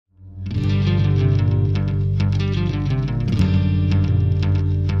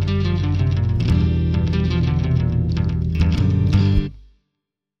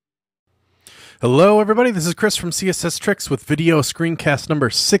Hello, everybody. This is Chris from CSS Tricks with video screencast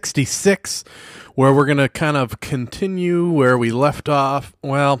number 66, where we're going to kind of continue where we left off.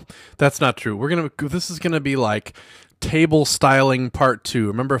 Well, that's not true. This is going to be like table styling part 2.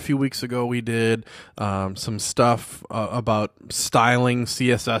 Remember a few weeks ago we did some stuff about styling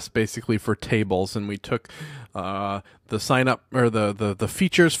CSS basically for tables, and we took the sign up or the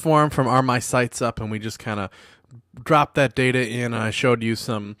features form from Are My Sites Up, and we just kind of dropped that data in. I showed you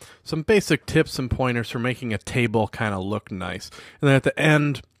some basic tips and pointers for making a table kind of look nice. And then at the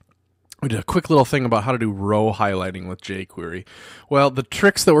end, we did a quick little thing about how to do row highlighting with jQuery. Well, the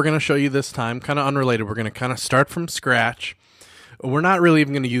tricks that we're going to show you this time, kind of unrelated, we're going to kind of start from scratch. We're not really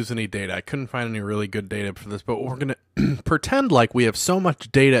even going to use any data. I couldn't find any really good data for this, but we're going to pretend like we have so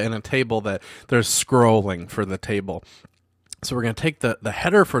much data in a table that there's scrolling for the table. So we're going to take the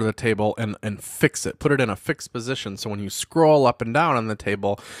header for the table and fix it, put it in a fixed position. So when you scroll up and down on the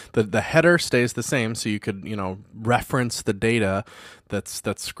table, the header stays the same. So you could, reference the data that's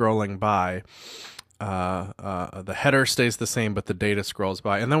scrolling by. The header stays the same, but the data scrolls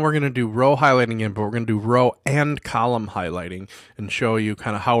by. And then we're going to do row highlighting again, but we're going to do row and column highlighting and show you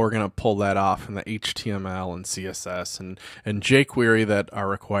kind of how we're going to pull that off in the HTML and CSS and jQuery that are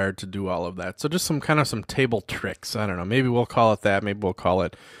required to do all of that. So just some table tricks. I don't know. Maybe we'll call it that. Maybe we'll call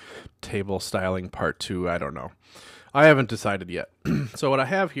it table styling part 2. I don't know. I haven't decided yet. So what I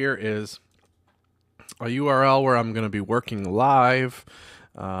have here is a URL where I'm going to be working live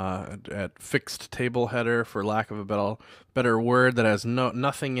at fixed table header, for lack of a better word, that has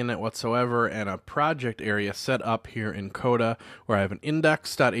nothing in it whatsoever, and a project area set up here in Coda where I have an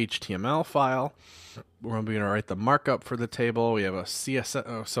index.html file. We're going to write the markup for the table. We have a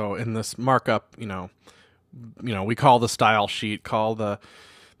CSS. So in this markup, we call the style sheet, call the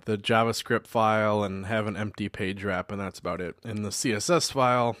JavaScript file, and have an empty page wrap, and that's about it. In the CSS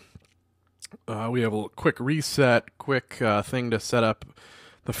file, we have a quick reset, thing to set up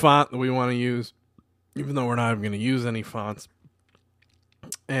the font that we want to use, even though we're not even going to use any fonts,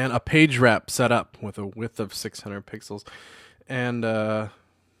 and a page wrap set up with a width of 600 pixels, and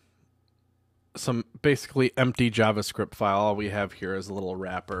some basically empty JavaScript file. All we have here is a little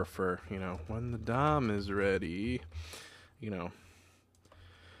wrapper for, when the DOM is ready,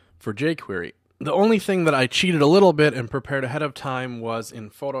 for jQuery. The only thing that I cheated a little bit and prepared ahead of time was in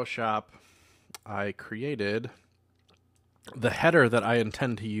Photoshop. I created the header that I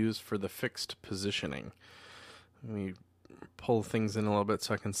intend to use for the fixed positioning. Let me pull things in a little bit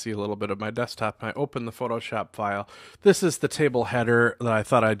so I can see a little bit of my desktop. And I open the Photoshop file. This is the table header that I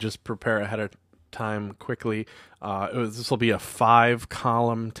thought I'd just prepare ahead of time quickly. This will be a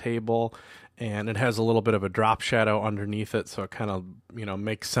 5-column table, and it has a little bit of a drop shadow underneath it, so it kind of,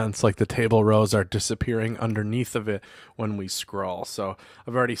 makes sense, like the table rows are disappearing underneath of it when we scroll. So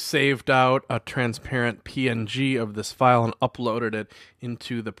I've already saved out a transparent PNG of this file and uploaded it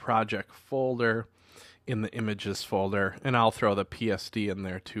into the project folder in the images folder, and I'll throw the PSD in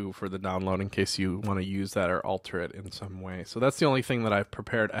there too for the download in case you want to use that or alter it in some way. So that's the only thing that I've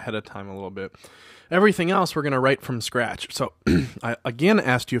prepared ahead of time a little bit. Everything else we're going to write from scratch. So I again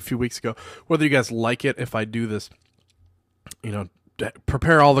asked you a few weeks ago whether you guys like it if I do this,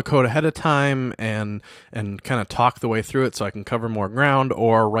 prepare all the code ahead of time and kind of talk the way through it so I can cover more ground,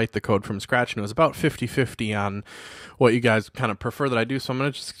 or write the code from scratch. And it was about 50-50 on what you guys kind of prefer that I do. So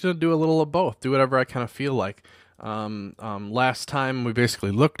I'm just going to do a little of both, do whatever I kind of feel like. Last time we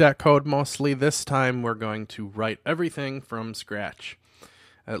basically looked at code mostly. This time we're going to write everything from scratch,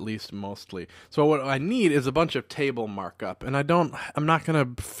 at least mostly. So what I need is a bunch of table markup, and I'm not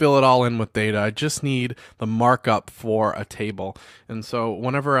going to fill it all in with data. I just need the markup for a table. And so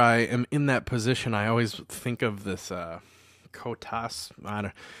whenever I am in that position, I always think of this COTAS.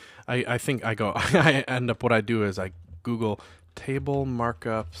 I think I go, I end up, what I do is I Google table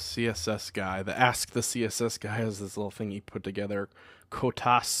markup CSS guy. The Ask the CSS guy has this little thing he put together,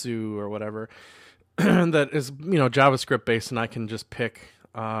 Kotasu or whatever, that is, JavaScript based, and I can just pick,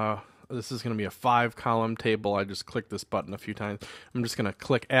 this is going to be a 5-column table. I just click this button a few times. I'm just going to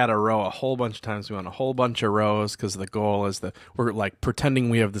click add a row a whole bunch of times. We want a whole bunch of rows because the goal is that we're like pretending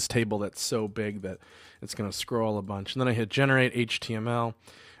we have this table that's so big that it's going to scroll a bunch. And then I hit generate HTML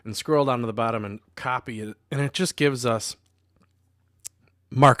and scroll down to the bottom and copy it. And it just gives us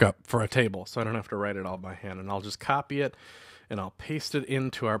markup for a table, so I don't have to write it all by hand. And I'll just copy it and I'll paste it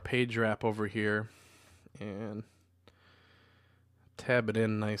into our page wrap over here and tab it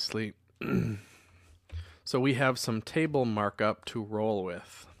in nicely. So we have some table markup to roll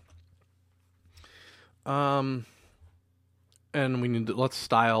with. and we need to, let's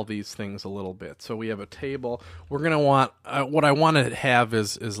style these things a little bit. So we have a table. We're gonna want what I want to have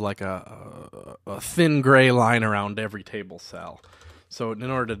is like a thin gray line around every table cell. So in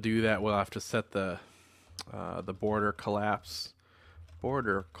order to do that, we'll have to set the border collapse,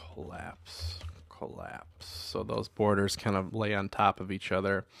 collapse. So those borders kind of lay on top of each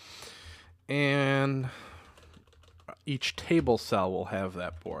other, and each table cell will have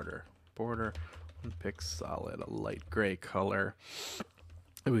that border. Pick solid, a light gray color.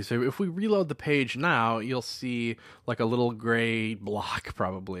 If we reload the page now, you'll see like a little gray block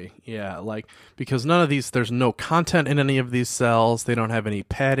probably. Yeah, like because none of these, there's no content in any of these cells. They don't have any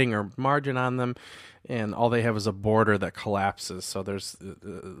padding or margin on them, and all they have is a border that collapses. So there's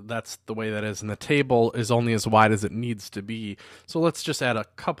that's the way that is, and the table is only as wide as it needs to be. So let's just add a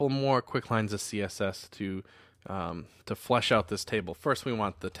couple more quick lines of CSS to flesh out this table. First, we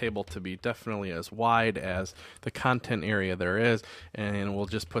want the table to be definitely as wide as the content area there is, and we'll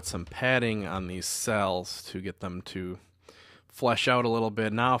just put some padding on these cells to get them to flesh out a little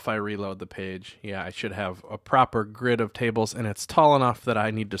bit. Now if I reload the page, yeah, I should have a proper grid of tables, and it's tall enough that I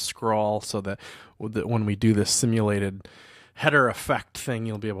need to scroll so that when we do this simulated header effect thing,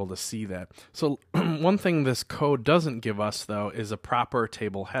 you'll be able to see that. So one thing this code doesn't give us, though, is a proper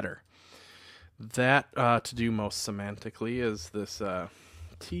table header. That, to do most semantically, is this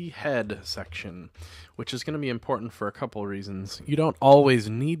T-head section, which is going to be important for a couple reasons. You don't always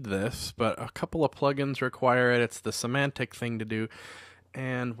need this, but a couple of plugins require it. It's the semantic thing to do,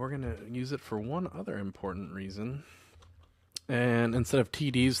 and we're going to use it for one other important reason. And instead of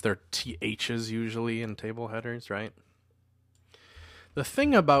TDs, they're THs usually in table headers, right? The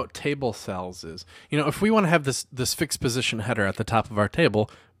thing about table cells is, if we want to have this fixed position header at the top of our table,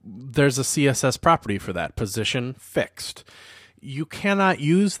 there's a CSS property for that, position fixed. You cannot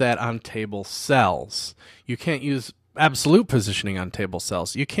use that on table cells. You can't use absolute positioning on table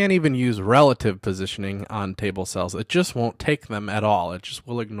cells. You can't even use relative positioning on table cells. It just won't take them at all. It just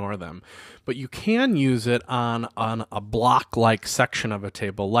will ignore them. But you can use it on a block-like section of a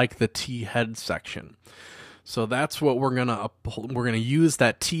table, like the T-head section. So that's what we're gonna use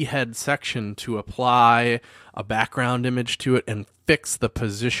that T-head section to apply a background image to it and fix the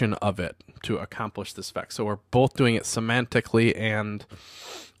position of it to accomplish this effect. So we're both doing it semantically, and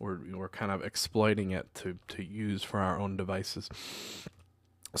we're kind of exploiting it to use for our own devices.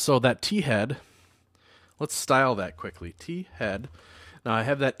 So that T-head, let's style that quickly. T-head. Now I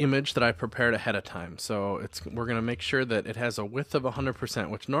have that image that I prepared ahead of time, so we're going to make sure that it has a width of 100%,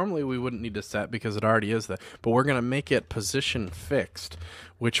 which normally we wouldn't need to set because it already is that, but we're going to make it position fixed,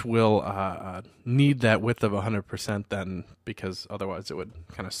 which will need that width of 100% then, because otherwise it would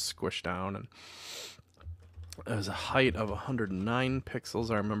kind of squish down. And there's a height of 109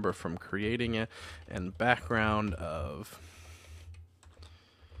 pixels, I remember from creating it, and background of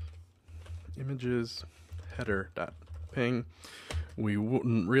images header.ping. We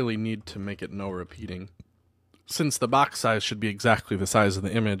wouldn't really need to make it no repeating, since the box size should be exactly the size of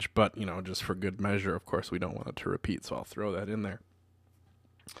the image, but, just for good measure, of course, we don't want it to repeat, so I'll throw that in there.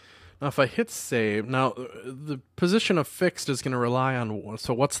 Now, if I hit save, now the position of fixed is going to rely on,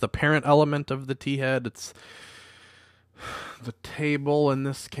 so what's the parent element of the T-head? It's the table in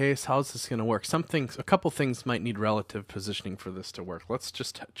this case. How's this going to work? A couple things might need relative positioning for this to work. Let's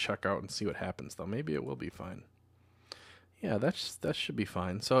just check out and see what happens, though. Maybe it will be fine. Yeah, that should be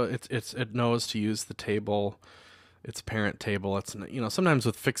fine. So it knows to use the table, its parent table. It's sometimes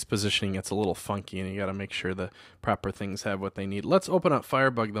with fixed positioning it's a little funky, and you got to make sure the proper things have what they need. Let's open up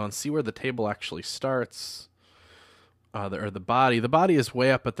Firebug though and see where the table actually starts. The body. The body is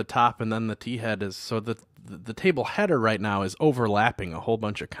way up at the top, and then the T-head is, so the table header right now is overlapping a whole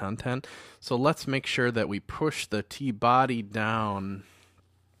bunch of content. So let's make sure that we push the T-body down.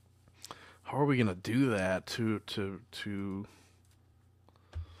 How are we going to do that to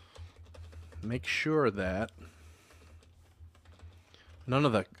make sure that none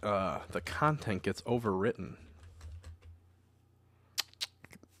of the content gets overwritten?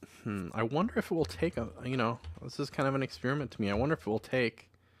 I wonder if it will take this is kind of an experiment to me. I wonder if it will take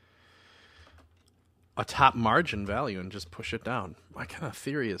a top margin value and just push it down. My kind of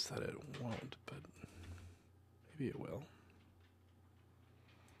theory is that it won't, but maybe it will.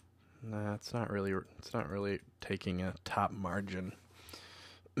 Nah, it's not really taking a top margin.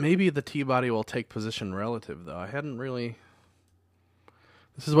 Maybe the T-body will take position relative though. I hadn't really.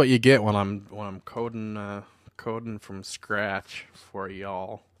 This is what you get when I'm coding from scratch for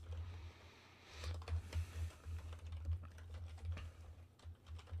y'all.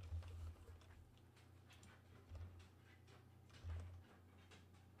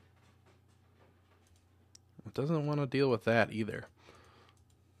 It doesn't want to deal with that either.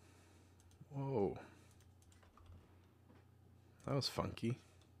 Whoa. That was funky.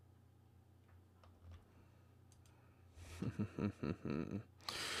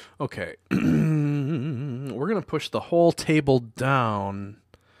 Okay. We're going to push the whole table down.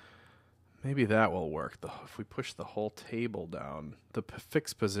 Maybe that will work. If we push the whole table down, the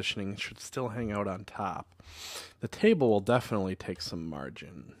fixed positioning should still hang out on top. The table will definitely take some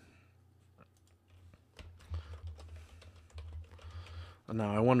margin.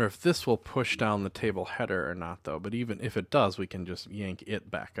 Now, I wonder if this will push down the table header or not, though. But even if it does, we can just yank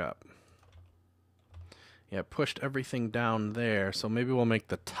it back up. Yeah, it pushed everything down there, so maybe we'll make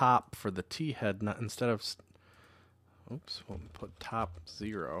the top for the T-head instead of... Oops, we'll put top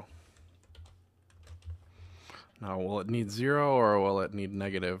 0. Now, will it need 0 or will it need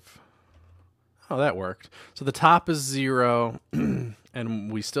negative? Oh, that worked. So the top is 0,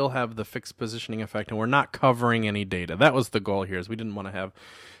 and we still have the fixed positioning effect, and we're not covering any data. That was the goal here, is we didn't want to have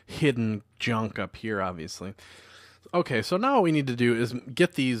hidden junk up here, obviously. Okay, so now what we need to do is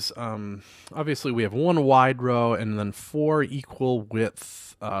get these, obviously we have one wide row and then 4 equal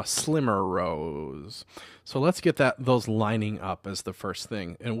width slimmer rows. So let's get those lining up as the first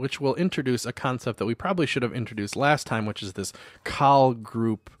thing, and which will introduce a concept that we probably should have introduced last time, which is this col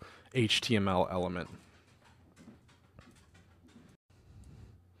group HTML element.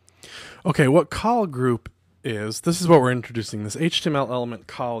 Okay, what col group is, this is what we're introducing, this HTML element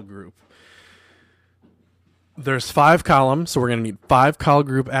col group. There's 5 columns, so we're going to need 5 col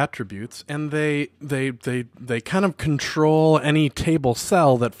group attributes, and they kind of control any table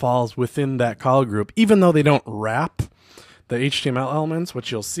cell that falls within that col group, even though they don't wrap the HTML elements,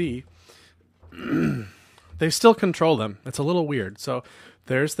 which you'll see. They still control them. It's a little weird. So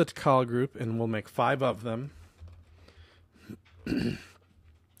there's the col group, and we'll make 5 of them.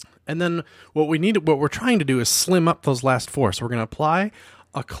 And then what we're trying to do is slim up those last 4. So we're going to apply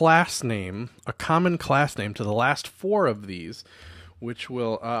a class name, a common class name to the last 4 of these, which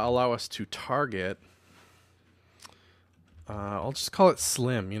will allow us to target. I'll just call it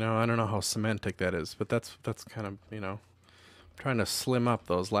slim. I don't know how semantic that is, but that's kind of, trying to slim up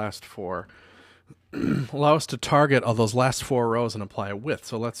those last 4. Allow us to target all those last 4 rows and apply a width.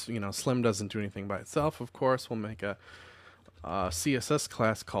 So let's, slim doesn't do anything by itself. Of course, we'll make a CSS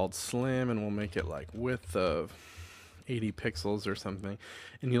class called slim, and we'll make it like width of 80 pixels or something,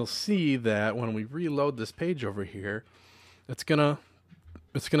 and you'll see that when we reload this page over here, it's gonna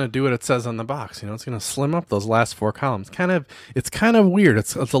do what it says on the box. It's gonna slim up those last 4 columns. It's kind of weird.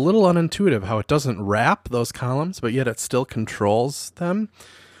 It's a little unintuitive how it doesn't wrap those columns, but yet it still controls them.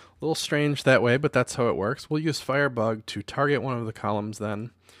 A little strange that way, but that's how it works. We'll use Firebug to target one of the columns then,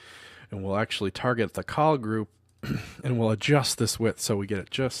 and we'll actually target the col group, and we'll adjust this width so we get it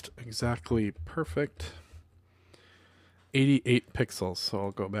just exactly perfect. 88 pixels. So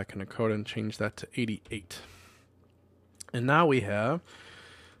I'll go back into code and change that to 88. And now we have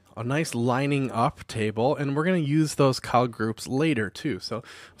a nice lining up table, and we're going to use those col groups later too. So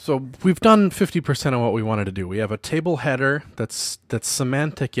we've done 50% of what we wanted to do. We have a table header that's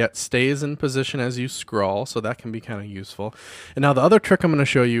semantic yet stays in position as you scroll, so that can be kind of useful. And now the other trick I'm going to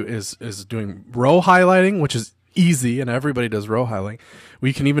show you is doing row highlighting, which is easy, and everybody does row highlighting.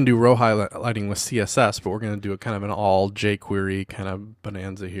 We can even do row highlighting with CSS, but we're going to do a kind of an all jQuery kind of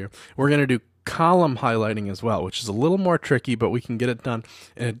bonanza here. We're going to do column highlighting as well, which is a little more tricky, but we can get it done.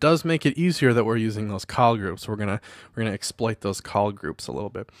 And it does make it easier that we're using those col groups. We're gonna exploit those col groups a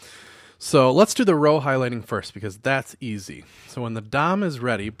little bit. So let's do the row highlighting first, because that's easy. So when the DOM is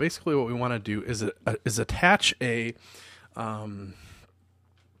ready, basically what we want to do is attach a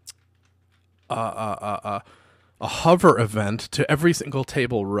hover event to every single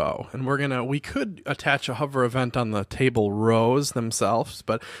table row. And we could attach a hover event on the table rows themselves,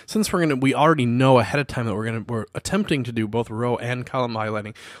 but since we already know ahead of time that we're attempting to do both row and column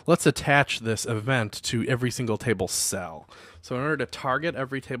highlighting, let's attach this event to every single table cell. So in order to target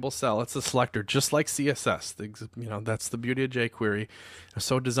every table cell, it's a selector just like CSS. That's the beauty of jQuery. It's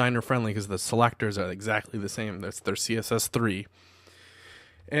so designer friendly because the selectors are exactly the same. That's their CSS3.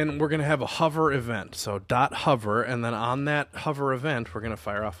 And we're going to have a hover event, so .hover, and then on that hover event, we're going to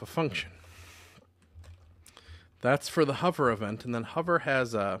fire off a function. That's for the hover event, and then hover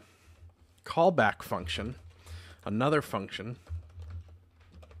has a callback function, another function,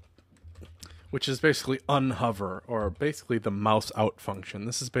 which is basically unhover, or basically the mouse out function.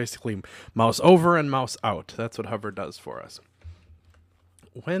 This is basically mouse over and mouse out. That's what hover does for us.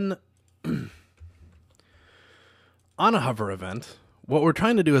 When on a hover event, what we're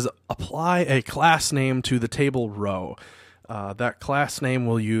trying to do is apply a class name to the table row. That class name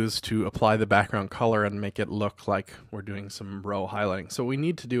we'll use to apply the background color and make it look like we're doing some row highlighting. So what we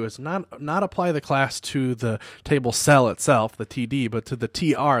need to do is not apply the class to the table cell itself, the TD, but to the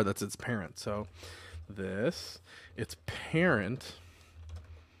TR that's its parent. So this, its parent,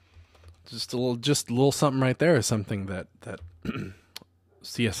 just a little something right there is something that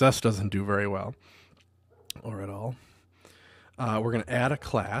CSS doesn't do very well or at all. We're going to add a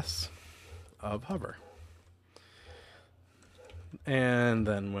class of hover. And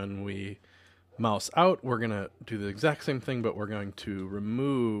then when we mouse out, we're going to do the exact same thing, but we're going to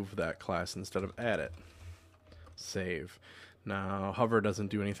remove that class instead of add it. Save. Now, hover doesn't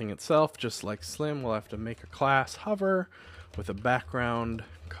do anything itself. Just like Slim, we'll have to make a class hover with a background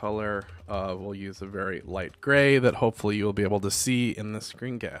color. We'll use a very light gray that hopefully you'll be able to see in the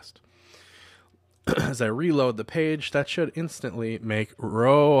screencast. As I reload the page, that should instantly make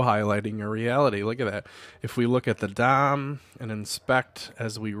row highlighting a reality. Look at that. If we look at the DOM and inspect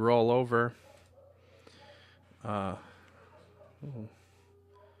as we roll over, that's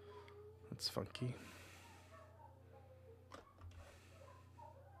funky.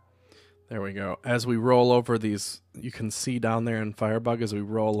 There we go. As we roll over these, you can see down there in Firebug as we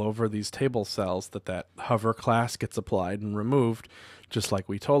roll over these table cells that hover class gets applied and removed, just like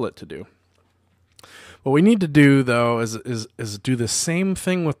we told it to do. What we need to do, though, is do the same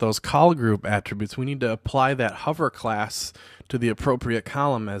thing with those call group attributes. We need to apply that hover class to the appropriate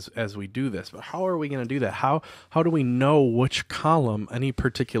column as we do this. But how are we going to do that? How do we know which column any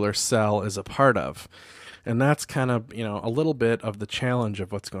particular cell is a part of? And that's kind of, a little bit of the challenge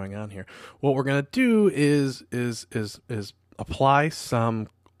of what's going on here. What we're going to do is apply some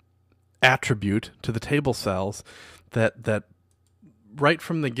attribute to the table cells that right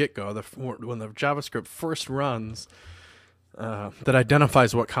from the get-go, when the JavaScript first runs, that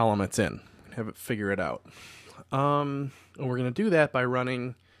identifies what column it's in. Have it figure it out. And we're going to do that by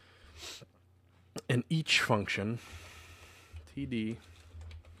running an each function, td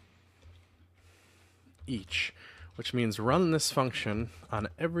each, which means run this function on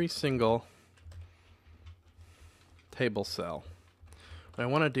every single table cell. What I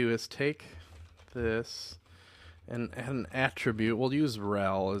want to do is take this and add an attribute. We'll use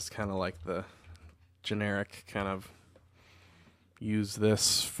rel as kind of like the generic kind of use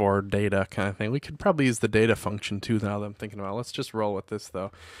this for data kind of thing. We could probably use the data function too now that I'm thinking about it. Let's just roll with this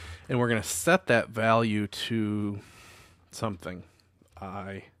though. And we're going to set that value to something.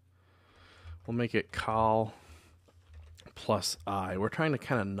 We'll make it col plus I. We're trying to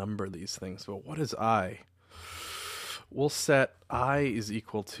kind of number these things, but what is I? We'll set I is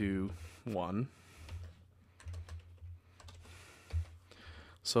equal to 1.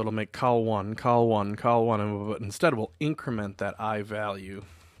 So it'll make col 1, col 1, col 1, but instead we'll increment that I value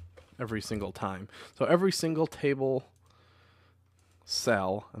every single time. So every single table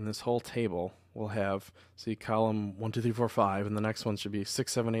cell in this whole table will have, see, column 1, 2, 3, 4, 5, and the next one should be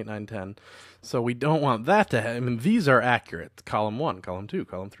 6, 7, 8, 9, 10. So we don't want that to have, these are accurate. Column 1, column 2,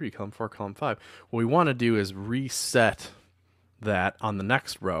 column 3, column 4, column 5. What we want to do is reset that on the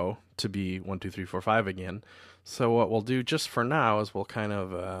next row to be 1, 2, 3, 4, 5 again. So what we'll do just for now is we'll kind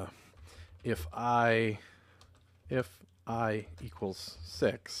of, if I equals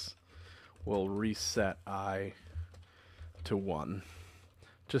 6, we'll reset I to 1,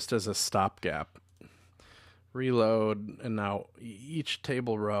 just as a stopgap. Reload, and now each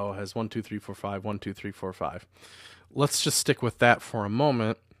table row has 1, 2, 3, 4, 5, 1, 2, 3, 4, 5. Let's just stick with that for a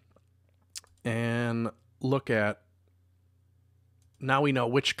moment and look at, now we know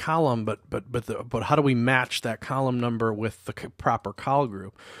which column, but how do we match that column number with the proper col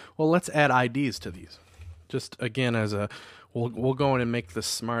group? Well, let's add IDs to these. Just again, as a we'll go in and make this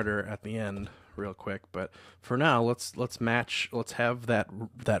smarter at the end real quick, but for now let's have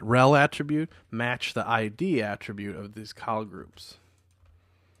that rel attribute match the ID attribute of these col groups.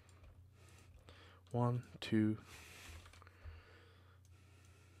 1, 2,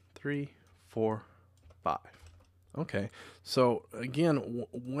 3, 4, 5. Okay, so again,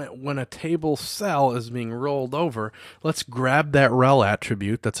 when a table cell is being rolled over, let's grab that rel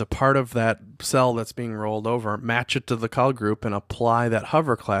attribute that's a part of that cell that's being rolled over, match it to the col group, and apply that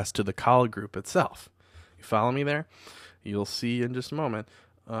hover class to the col group itself. You follow me there? You'll see in just a moment.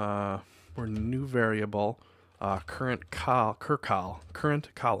 We're new variable, current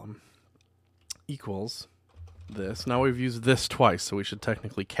column equals this. Now we've used this twice, so we should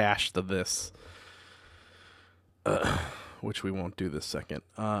technically cache the this. Which we won't do this second.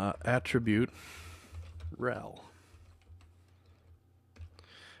 Attribute rel.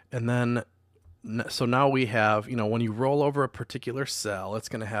 And then, so now we have, when you roll over a particular cell, it's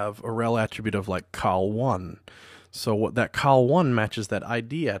going to have a rel attribute of like col 1. So what that col1 matches that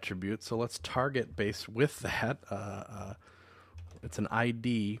ID attribute. So let's target based with that. It's an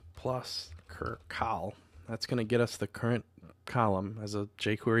ID plus col. That's going to get us the current column as a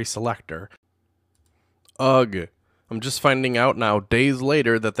jQuery selector. Ugh. I'm just finding out now, days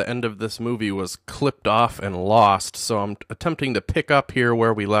later, that the end of this movie was clipped off and lost, so I'm attempting to pick up here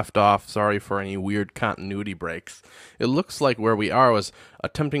where we left off. Sorry for any weird continuity breaks. It looks like where we are was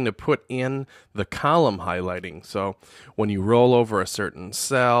attempting to put in the column highlighting. So when you roll over a certain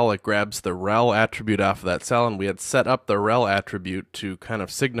cell, it grabs the rel attribute off of that cell, and we had set up the rel attribute to kind of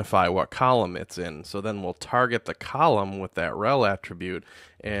signify what column it's in. So then we'll target the column with that rel attribute,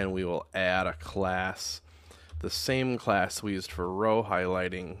 and we will add a class, the same class we used for row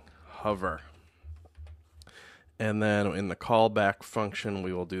highlighting, hover. And then in the callback function,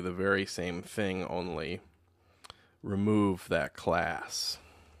 we will do the very same thing, only remove that class.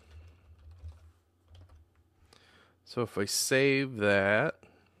 So if I save that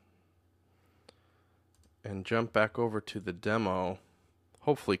and jump back over to the demo,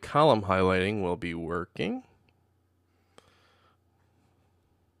 hopefully column highlighting will be working,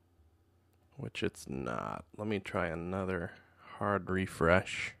 which it's not. Let me try another hard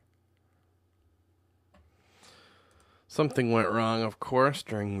refresh. Something went wrong, of course,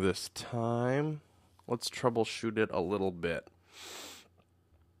 during this time. Let's troubleshoot it a little bit.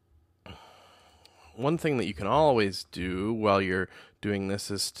 One thing that you can always do while you're doing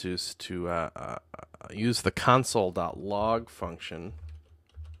this is to use the console.log function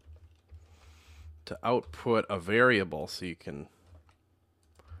to output a variable, so you can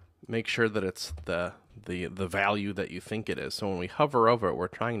make sure that it's the value that you think it is. So when we hover over it, we're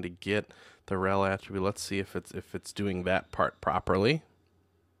trying to get the rel attribute. Let's see if it's doing that part properly.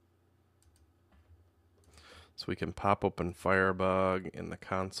 So we can pop open Firebug in the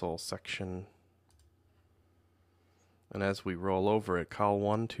console section. And as we roll over it,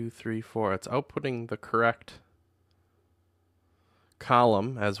 col1, 2, 3, 4, it's outputting the correct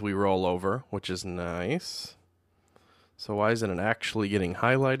column as we roll over, which is nice. So why isn't it actually getting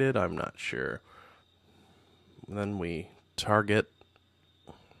highlighted? I'm not sure. And then we target,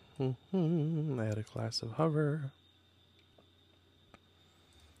 add a class of hover.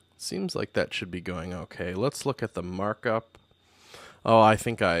 Seems like that should be going okay. Let's look at the markup. Oh, I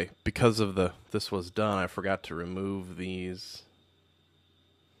think because of this was done, I forgot to remove these.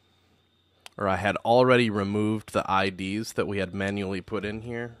 Or I had already removed the IDs that we had manually put in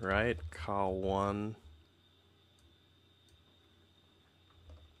here, right? Col1.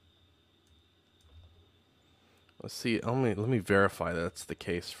 Let's see, let me verify that's the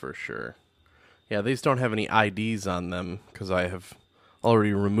case for sure. Yeah, these don't have any IDs on them because I have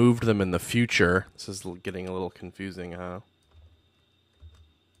already removed them in the future. This is getting a little confusing, huh?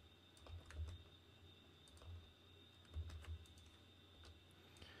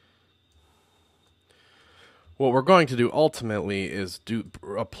 What we're going to do ultimately is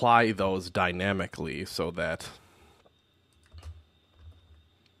apply those dynamically so that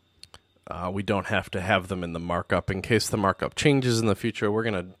we don't have to have them in the markup. In case the markup changes in the future, we're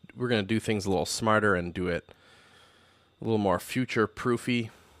gonna do things a little smarter and do it a little more future-proofy.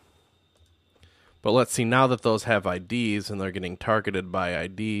 But let's see, now that those have IDs and they're getting targeted by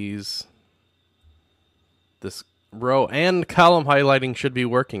IDs, this row and column highlighting should be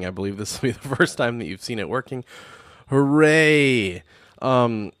working. I believe this will be the first time that you've seen it working. Hooray!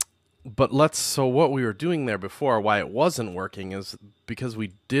 So what we were doing there before, why it wasn't working, is because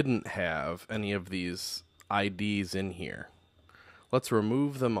we didn't have any of these IDs in here. Let's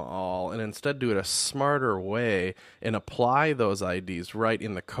remove them all and instead do it a smarter way and apply those IDs right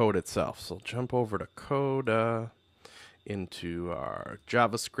in the code itself. So jump over to code, into our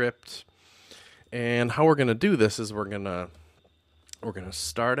JavaScript. And how we're going to do this is we're going to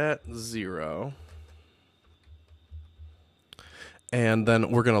start at 0. And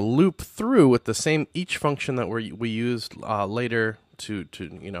then we're going to loop through with the same each function that we used later to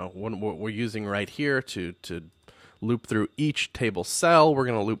when we're using right here to loop through each table cell. We're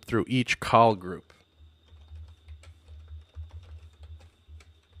going to loop through each call group.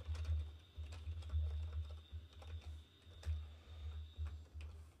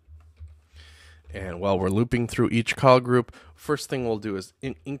 And while we're looping through each call group, first thing we'll do is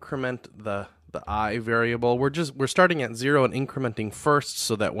increment the I variable. We're starting at 0 and incrementing first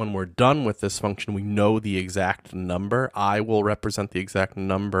so that when we're done with this function, we know the exact number. I will represent the exact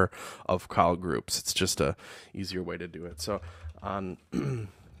number of call groups. It's just a easier way to do it. So on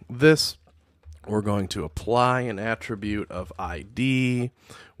this, we're going to apply an attribute of ID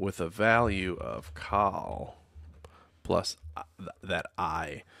with a value of call plus that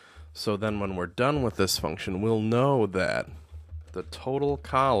I. So then when we're done with this function, we'll know that the total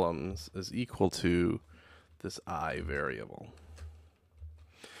columns is equal to this I variable.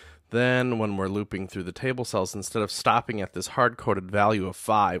 Then when we're looping through the table cells, instead of stopping at this hard-coded value of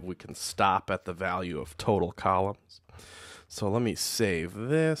 5, we can stop at the value of total columns. So let me save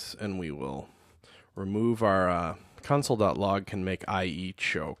this, and we will remove our console.log can make IE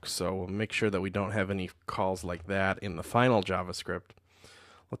choke. So we'll make sure that we don't have any calls like that in the final JavaScript.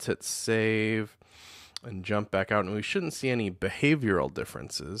 Let's hit save and jump back out, and we shouldn't see any behavioral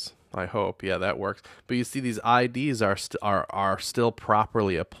differences. I hope, yeah, that works. But you see, these IDs are still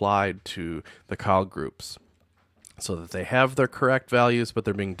properly applied to the call groups, so that they have their correct values, but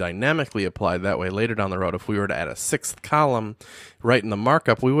they're being dynamically applied. That way, later down the road, if we were to add a 6th column right in the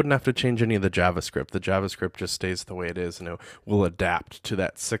markup, we wouldn't have to change any of the JavaScript. The JavaScript just stays the way it is, and it will adapt to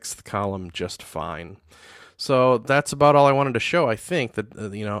that 6th column just fine. So that's about all I wanted to show. I think that,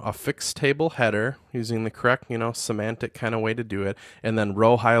 a fixed table header using the correct, semantic kind of way to do it, and then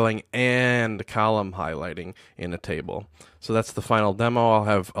row highlighting and column highlighting in a table. So that's the final demo. I'll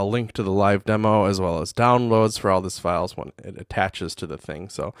have a link to the live demo as well as downloads for all these files when it attaches to the thing.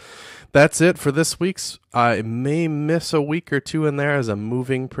 So that's it for this week's. I may miss a week or two in there as I'm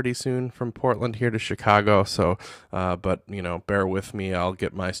moving pretty soon from Portland here to Chicago. So, but bear with me. I'll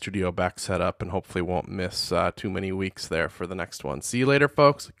get my studio back set up and hopefully won't miss too many weeks there for the next one. See you later,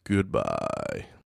 folks. Goodbye.